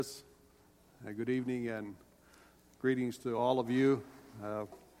Good evening and greetings to all of you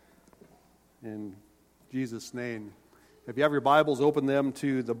in Jesus' name. If you have your Bibles, open them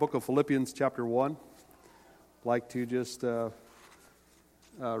to the book of Philippians chapter 1. I'd like to just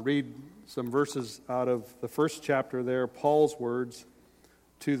read some verses out of the first chapter there, Paul's words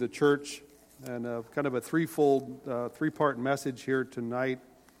to the church, and kind of a three-part message here tonight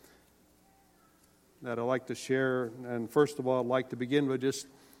that I'd like to share. And first of all, I'd like to begin with just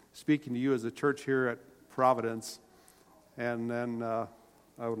speaking to you as a church here at Providence. And then I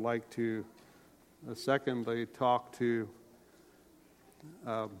would like to, secondly, talk to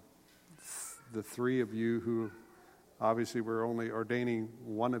the three of you who, obviously we're only ordaining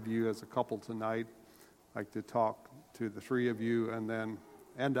one of you as a couple tonight. I'd like to talk to the three of you and then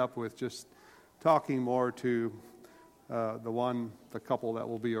end up with just talking more to the couple that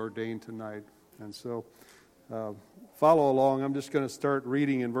will be ordained tonight. And so follow along. I'm just going to start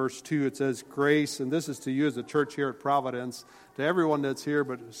reading in verse 2. It says, grace, and this is to you as a church here at Providence, to everyone that's here,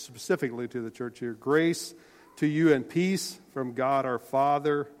 but specifically to the church here. Grace to you and peace from God our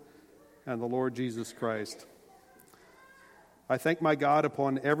Father and the Lord Jesus Christ. I thank my God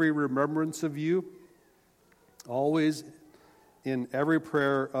upon every remembrance of you, always in every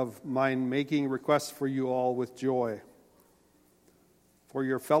prayer of mine making requests for you all with joy, for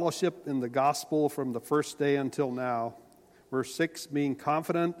your fellowship in the gospel from the first day until now. Verse 6, being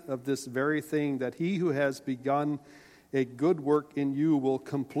confident of this very thing, that he who has begun a good work in you will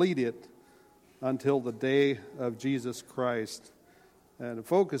complete it until the day of Jesus Christ. And the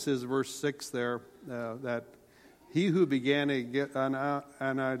focus is verse 6 there, that he who began and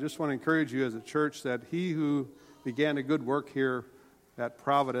I just want to encourage you as a church that he who began a good work here at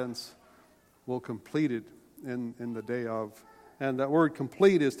Providence will complete it in the day of. And that word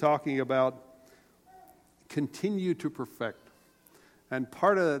complete is talking about continue to perfect. And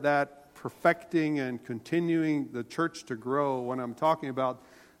part of that perfecting and continuing the church to grow, when I'm talking about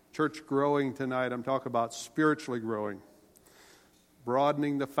church growing tonight, I'm talking about spiritually growing.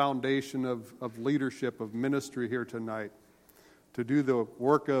 Broadening the foundation of leadership, of ministry here tonight. To do the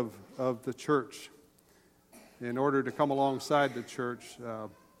work of the church in order to come alongside the church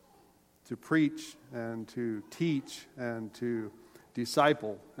to preach and to teach and to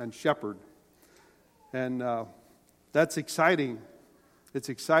disciple and shepherd. And that's exciting. It's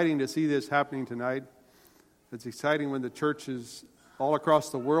exciting to see this happening tonight. It's exciting when the church is all across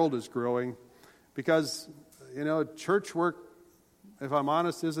the world is growing, because, church work, if I'm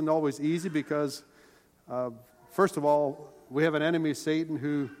honest, isn't always easy because, first of all, we have an enemy, Satan,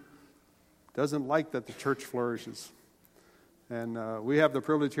 who doesn't like that the church flourishes. And we have the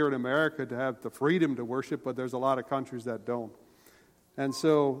privilege here in America to have the freedom to worship, but there's a lot of countries that don't. And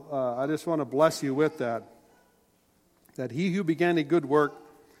so I just want to bless you with that he who began a good work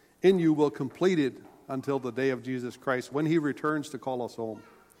in you will complete it until the day of Jesus Christ, when he returns to call us home.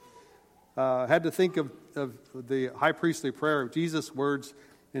 I had to think of the high priestly prayer of Jesus' words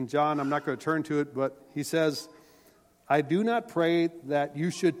in John. I'm not going to turn to it, but he says, I do not pray that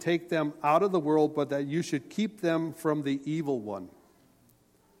you should take them out of the world, but that you should keep them from the evil one.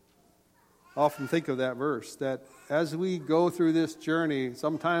 I often think of that verse, that as we go through this journey,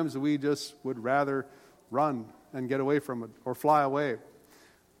 sometimes we just would rather run and get away from it or fly away.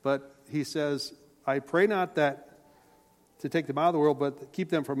 But he says, I pray not that to take them out of the world, but keep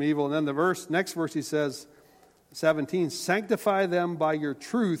them from evil. And then the next verse he says, 17, sanctify them by your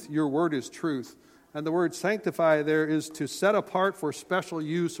truth, your word is truth. And the word sanctify there is to set apart for special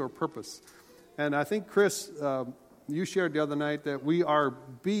use or purpose. And I think, Chris, you shared the other night that we are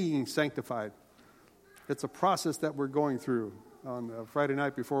being sanctified. It's a process that we're going through on Friday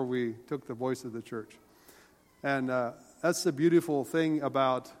night before we took the voice of the church. And that's the beautiful thing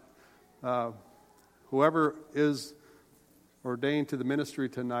about whoever is ordained to the ministry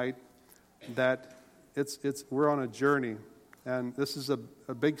tonight, that we're on a journey. And this is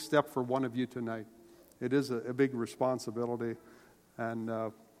a big step for one of you tonight. It is a big responsibility,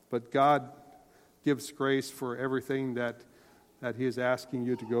 but God gives grace for everything that He is asking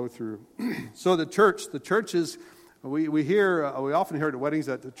you to go through. So the church is. We often hear at weddings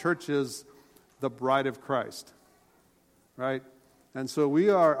that the church is the bride of Christ, right? And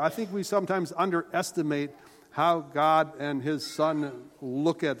so I think we sometimes underestimate how God and His Son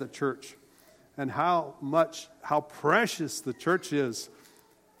look at the church, and how precious the church is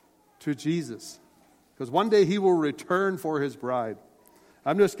to Jesus. Because one day He will return for His bride.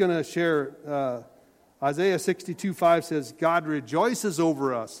 I'm just going to share, Isaiah 62:5 says, God rejoices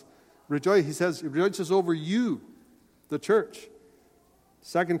over us. He says, rejoices over you, the church.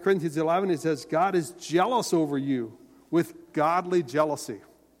 2 Corinthians 11, it says, God is jealous over you with godly jealousy.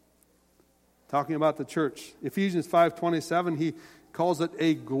 talking about the church. Ephesians 5:27, he calls it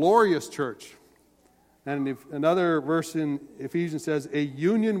a glorious church. And another verse in Ephesians says, a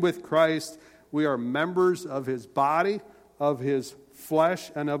union with Christ, we are members of his body, of his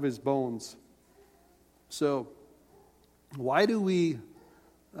flesh, and of his bones. So, why do we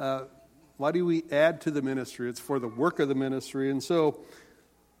add to the ministry? It's for the work of the ministry. And so,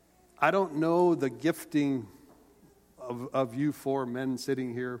 I don't know the gifting of you four men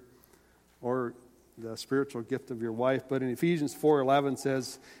sitting here, or the spiritual gift of your wife, but in Ephesians 4:11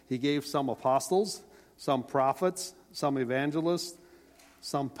 says, he gave some apostles, some prophets, some evangelists,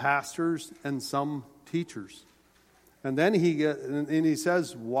 some pastors, and some teachers. And then he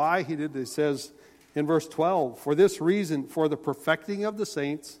says why he did this. He says in verse 12, for this reason, for the perfecting of the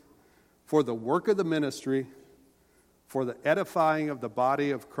saints, for the work of the ministry, for the edifying of the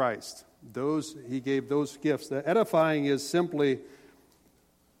body of Christ. He gave those gifts. The edifying is simply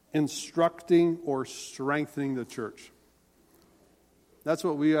instructing or strengthening the church. That's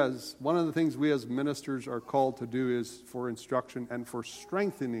what one of the things we as ministers are called to do is for instruction and for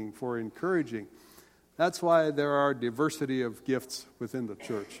strengthening, for encouraging. That's why there are diversity of gifts within the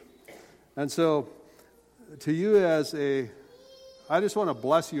church. And so, to you I just want to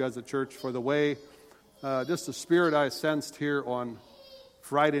bless you as a church for the way, just the spirit I sensed here on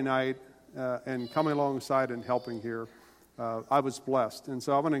Friday night and coming alongside and helping here. I was blessed. And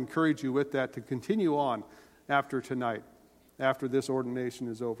so I want to encourage you with that to continue on after tonight, after this ordination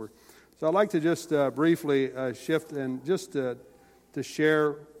is over. So I'd like to just briefly shift and just to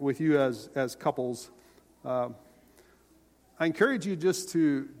share with you as couples. I encourage you just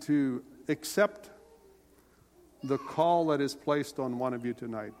to accept the call that is placed on one of you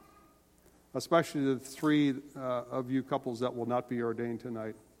tonight, especially the three of you couples that will not be ordained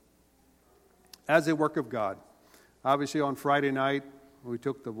tonight, as a work of God. Obviously, on Friday night, we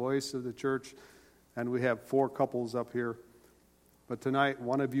took the voice of the church, and we have 4 couples up here. But tonight,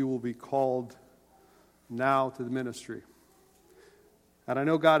 one of you will be called now to the ministry. And I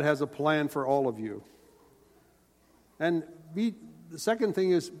know God has a plan for all of you. And the second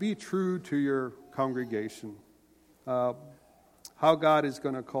thing is, be true to your congregation. How God is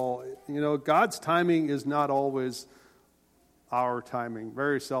going to call. God's timing is not always our timing.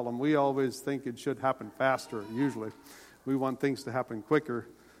 Very seldom. We always think it should happen faster, usually. We want things to happen quicker.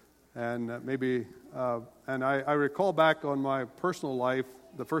 And I recall back on my personal life,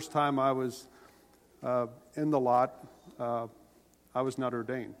 the first time I was in the lot, I was not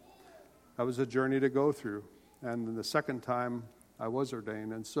ordained. That was a journey to go through. And the second time, I was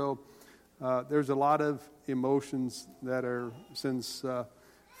ordained. And so there's a lot of emotions that are since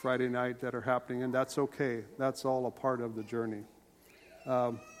Friday night that are happening, and that's okay. That's all a part of the journey.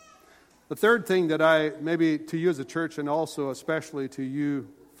 The third thing that maybe to you as a church, and also especially to you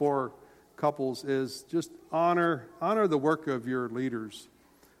 4 couples, is just honor the work of your leaders.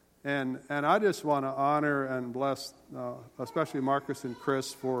 And I just want to honor and bless, especially Marcus and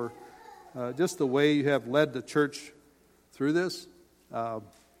Chris, for just the way you have led the church through this. There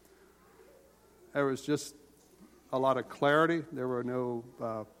was just a lot of clarity. There were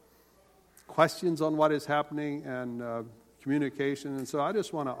no questions on what is happening, and communication. And so I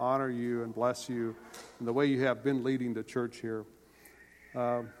just want to honor you and bless you in the way you have been leading the church here.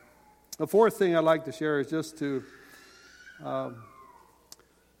 The fourth thing I'd like to share is just to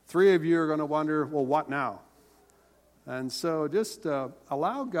 3 of you are going to wonder, well, what now? And so just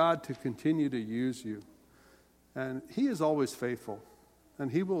allow God to continue to use you. And he is always faithful.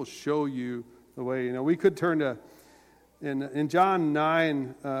 And he will show you the way. We could turn to, in John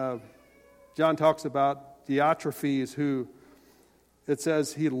 9, John talks about Diotrephes, who it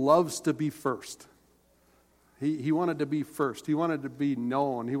says he loves to be first. He wanted to be first. He wanted to be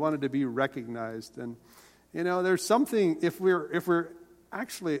known. He wanted to be recognized. And there's something, if we're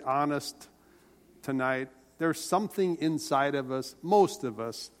actually honest tonight, there's something inside of us, most of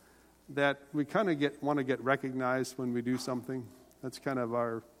us, that we kind of want to get recognized when we do something. That's kind of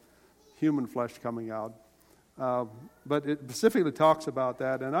our human flesh coming out. But it specifically talks about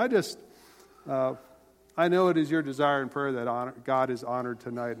that. And I know it is your desire and prayer that God is honored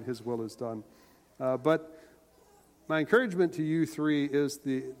tonight and his will is done. But my encouragement to you 3 is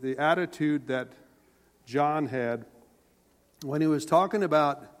the attitude that John had when he was talking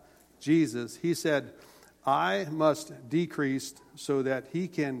about Jesus. He said, I must decrease so that he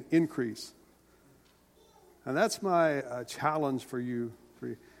can increase. And that's my challenge for you.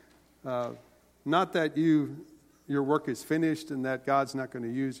 Not that your work is finished and that God's not going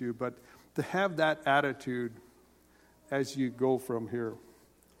to use you, but to have that attitude as you go from here.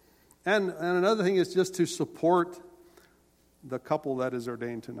 And another thing is just to support the couple that is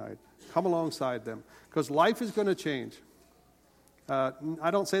ordained tonight. Come alongside them, because life is going to change.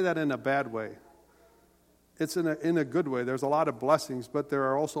 I don't say that in a bad way. It's in a good way. There's a lot of blessings, but there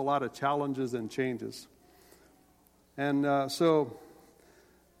are also a lot of challenges and changes. And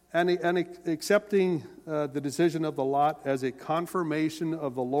accepting the decision of the lot as a confirmation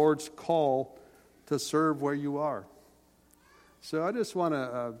of the Lord's call to serve where you are. So I just want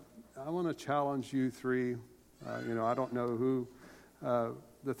to challenge you three. I don't know who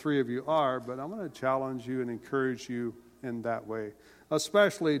the three of you are, but I want to challenge you and encourage you in that way,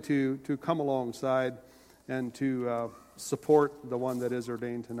 especially to come alongside and to support the one that is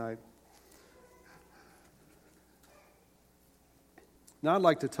ordained tonight. Now I'd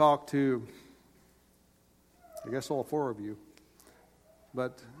like to talk to, I guess, all four of you,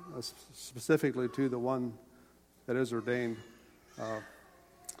 but specifically to the one that is ordained.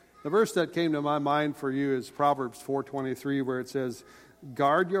 The verse that came to my mind for you is Proverbs 4:23, where it says,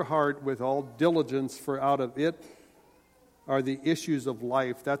 "Guard your heart with all diligence, for out of it are the issues of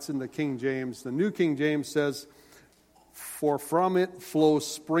life." That's in the King James. The New King James says, "For from it flow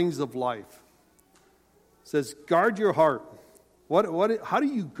springs of life." It says, guard your heart. How do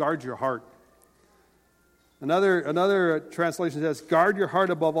you guard your heart? Another translation says, "Guard your heart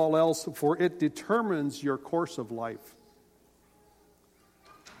above all else, for it determines your course of life."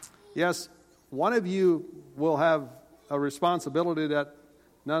 Yes, one of you will have a responsibility that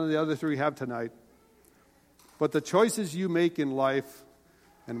none of the other three have tonight. But the choices you make in life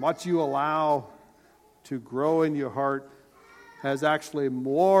and what you allow to grow in your heart has actually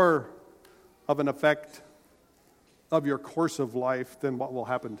more of an effect of your course of life than what will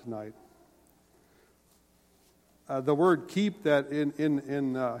happen tonight. The word keep that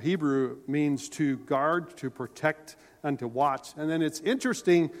in Hebrew means to guard, to protect, and to watch. And then it's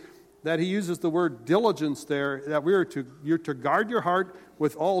interesting that he uses the word diligence there, that you're to guard your heart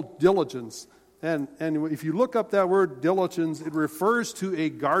with all diligence. And if you look up that word diligence, it refers to a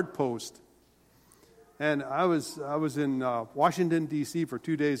guard post. And I was in Washington, D.C. for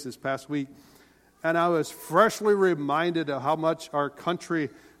 2 days this past week, and I was freshly reminded of how much our country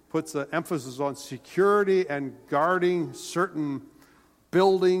puts an emphasis on security and guarding certain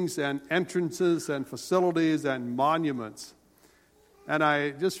buildings and entrances and facilities and monuments. And I,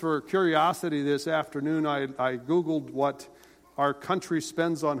 just for curiosity this afternoon, I Googled what our country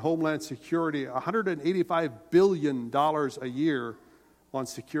spends on homeland security, $185 billion a year on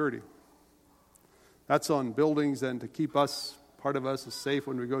security. That's on buildings and to keep part of us is safe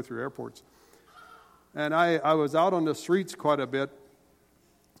when we go through airports. And I was out on the streets quite a bit,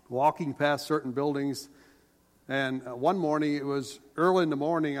 walking past certain buildings. And one morning, it was early in the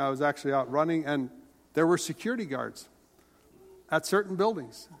morning, I was actually out running, and there were security guards at certain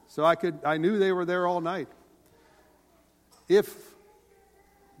buildings. So I knew they were there all night. If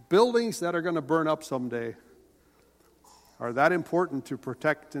buildings that are going to burn up someday are that important to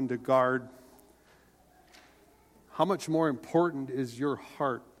protect and to guard, how much more important is your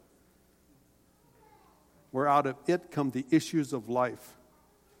heart, where out of it come the issues of life?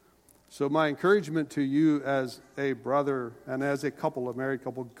 So my encouragement to you as a brother and as a couple, a married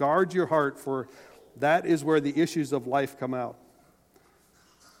couple, guard your heart, for that is where the issues of life come out.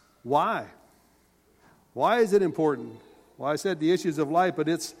 Why? Why is it important? Well, I said the issues of life, but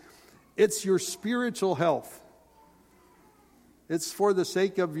it's your spiritual health. It's for the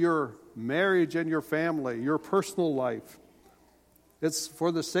sake of your marriage and your family, your personal life. It's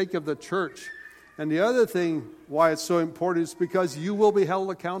for the sake of the church. And the other thing why it's so important is because you will be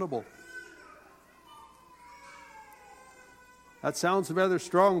held accountable. That sounds rather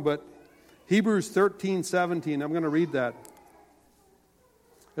strong, but Hebrews 13:17, I'm going to read that.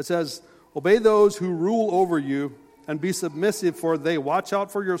 It says, "Obey those who rule over you and be submissive, for they watch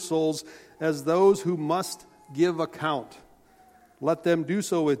out for your souls as those who must give account. Let them do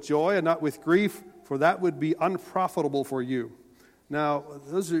so with joy and not with grief, for that would be unprofitable for you." Now,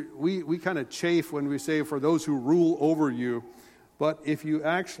 we kind of chafe when we say for those who rule over you, but if you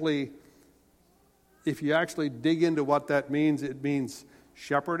actually dig into what that means, it means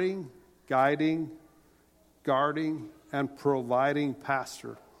shepherding, guiding, guarding, and providing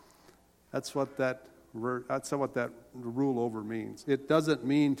pastor. That's what that rule over means. It doesn't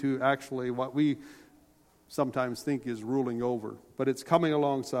mean to actually what we sometimes think is ruling over, but it's coming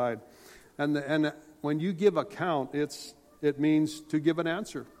alongside. And when you give account, it means to give an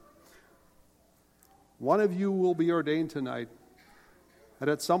answer. One of you will be ordained tonight, and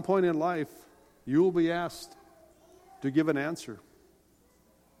at some point in life, you will be asked to give an answer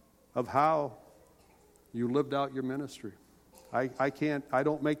of how you lived out your ministry. I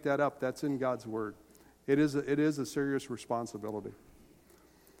don't make that up. That's in God's Word. It is a serious responsibility.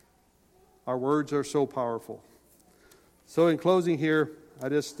 Our words are so powerful. So in closing here, I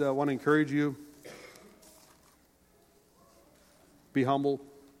just want to encourage you. Be humble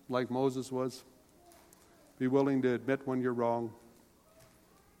like Moses was. Be willing to admit when you're wrong.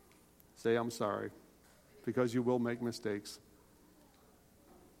 Say, I'm sorry, because you will make mistakes.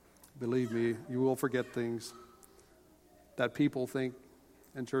 Believe me, you will forget things that people think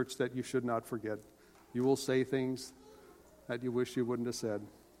in church that you should not forget. You will say things that you wish you wouldn't have said.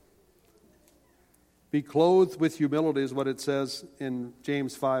 Be clothed with humility is what it says in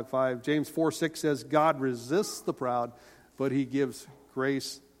James 5:5. James 4:6 says, God resists the proud, but he gives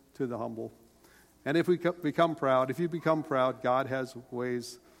grace to the humble. And if you become proud, God has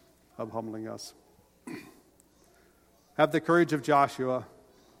ways of humbling us. Have the courage of Joshua.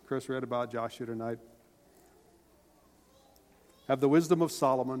 Chris read about Joshua tonight. Have the wisdom of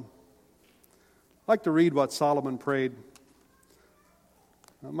Solomon. I'd like to read what Solomon prayed.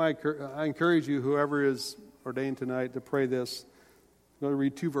 I encourage you, whoever is ordained tonight, to pray this. I'm going to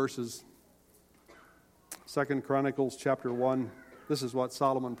read 2 verses. 2 Chronicles chapter 1. This is what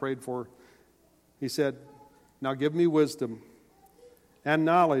Solomon prayed for. He said, now give me wisdom and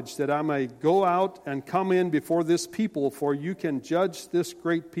knowledge that I may go out and come in before this people, for you can judge this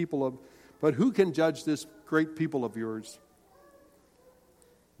great people but who can judge this great people of yours?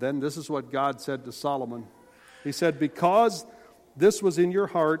 Then this is what God said to Solomon. He said, because this was in your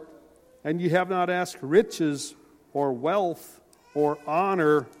heart, and you have not asked riches or wealth or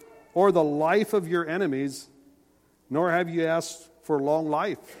honor or the life of your enemies, nor have you asked for long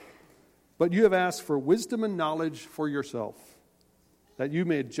life, but you have asked for wisdom and knowledge for yourself, that you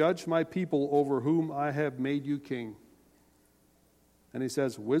may judge my people over whom I have made you king. And he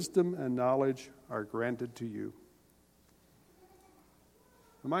says, wisdom and knowledge are granted to you.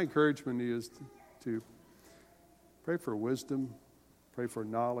 And my encouragement is to pray for wisdom, pray for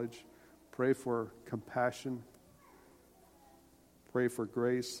knowledge, pray for compassion, pray for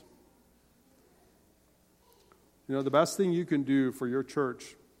grace. You know, the best thing you can do for your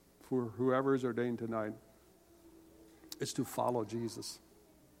church, for whoever is ordained tonight, is to follow Jesus.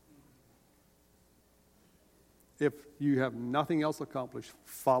 If you have nothing else accomplished,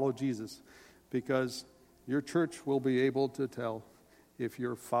 follow Jesus, because your church will be able to tell if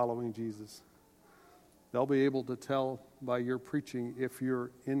you're following Jesus. They'll be able to tell by your preaching if you're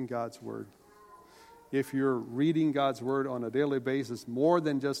in God's Word. If you're reading God's Word on a daily basis, more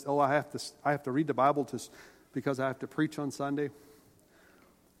than just, I have to read the Bible because I have to preach on Sunday.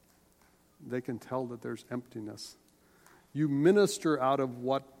 They can tell that there's emptiness. You minister out of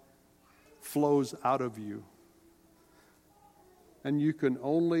what flows out of you. And you can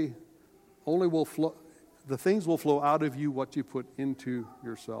only will flow, the things will flow out of you what you put into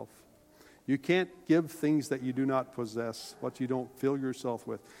yourself. You can't give things that you do not possess, what you don't fill yourself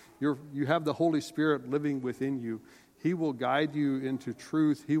with. You have the Holy Spirit living within you. He will guide you into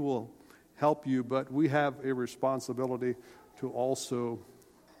truth. He will help you, but we have a responsibility to also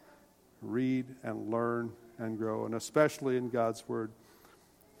read and learn and grow, and especially in God's Word.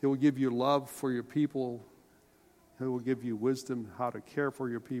 He will give you love for your people. He will give you wisdom how to care for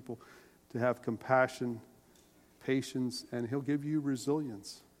your people, to have compassion, patience, and He'll give you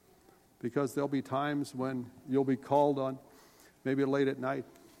resilience. Because there'll be times when you'll be called on, maybe late at night,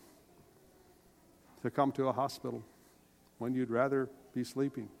 to come to a hospital when you'd rather be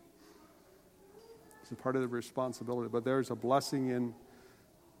sleeping. It's a part of the responsibility. But there's a blessing in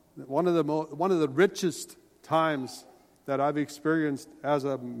one of the richest times that I've experienced as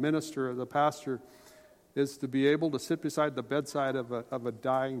a minister, as a pastor, is to be able to sit beside the bedside of a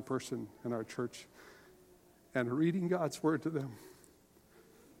dying person in our church and reading God's Word to them.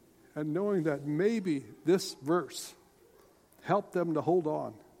 And knowing that maybe this verse helped them to hold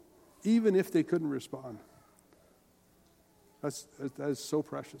on, even if they couldn't respond. That is so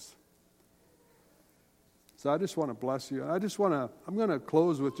precious. So I just want to bless you. I'm going to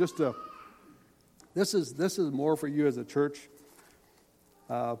close with just this is more for you as a church,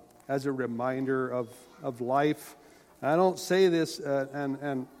 as a reminder of life. I don't say this,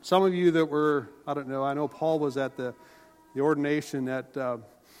 and some of you that were, I don't know, I know Paul was at the ordination at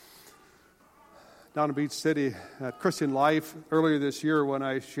down in Beach City at Christian Life earlier this year when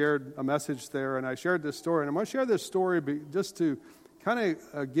I shared a message there, and I shared this story. And I'm going to share this story just to kind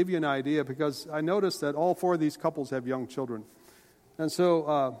of give you an idea, because I noticed that all 4 of these couples have young children. And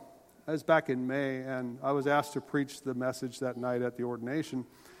so I was back in May, and I was asked to preach the message that night at the ordination.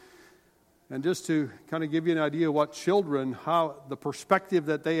 And just to kind of give you an idea of what children, how the perspective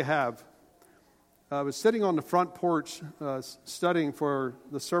that they have. I was sitting on the front porch studying for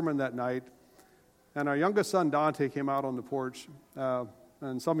the sermon that night, And our youngest son, Dante, came out on the porch.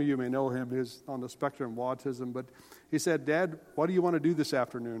 And some of you may know him. He's on the spectrum of autism. But he said, "Dad, what do you want to do this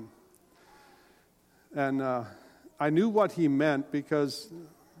afternoon?" And I knew what he meant because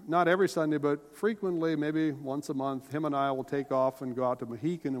not every Sunday, but frequently, maybe once a month, him and I will take off and go out to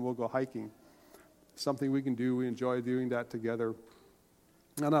Mohican and we'll go hiking. Something we can do. We enjoy doing that together.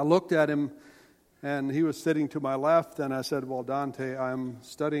 And I looked at him, and he was sitting to my left, and I said, "Well, Dante, I'm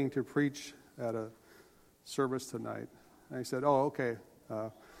studying to preach at a service tonight." And he said, "Oh, okay."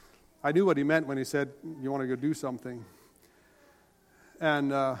 I knew what he meant when he said, "You want to go do something?"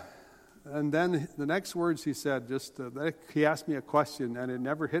 And then the next words he said, he asked me a question, and it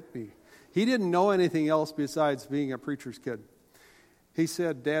never hit me. He didn't know anything else besides being a preacher's kid. He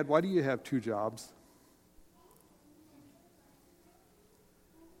said, "Dad, why do you have 2 jobs?"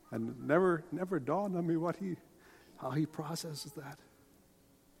 And never dawned on me how he processes that.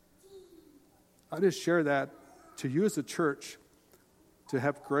 I just share that to you as a church to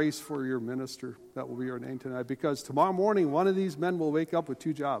have grace for your minister that will be ordained tonight. Because tomorrow morning, one of these men will wake up with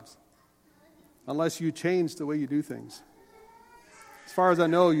 2 jobs. Unless you change the way you do things. As far as I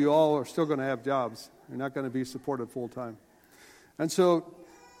know, you all are still going to have jobs. You're not going to be supported full time. And so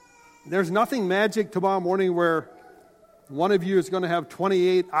there's nothing magic tomorrow morning where one of you is going to have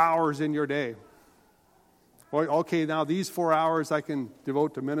 28 hours in your day. Or, okay, now these 4 hours I can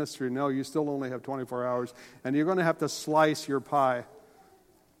devote to ministry. No, you still only have 24 hours. And you're going to have to slice your pie.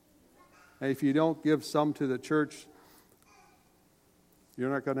 And if you don't give some to the church, you're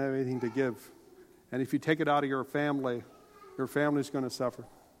not going to have anything to give. And if you take it out of your family's going to suffer.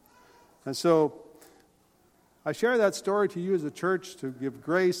 And so I share that story to you as a church to give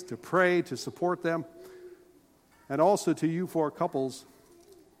grace, to pray, to support them. And also to you 4 couples,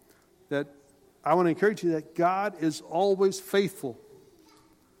 that I want to encourage you that God is always faithful.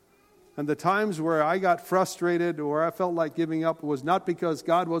 And the times where I got frustrated or I felt like giving up was not because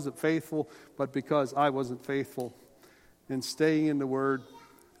God wasn't faithful, but because I wasn't faithful in staying in the Word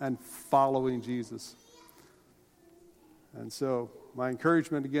and following Jesus. And so my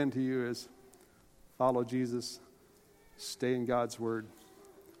encouragement again to you is follow Jesus, stay in God's Word,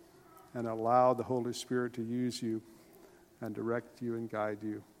 and allow the Holy Spirit to use you and direct you and guide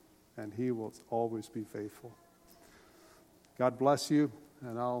you, and He will always be faithful. God bless you,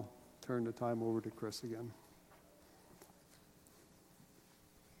 and I'll turn the time over to Chris again.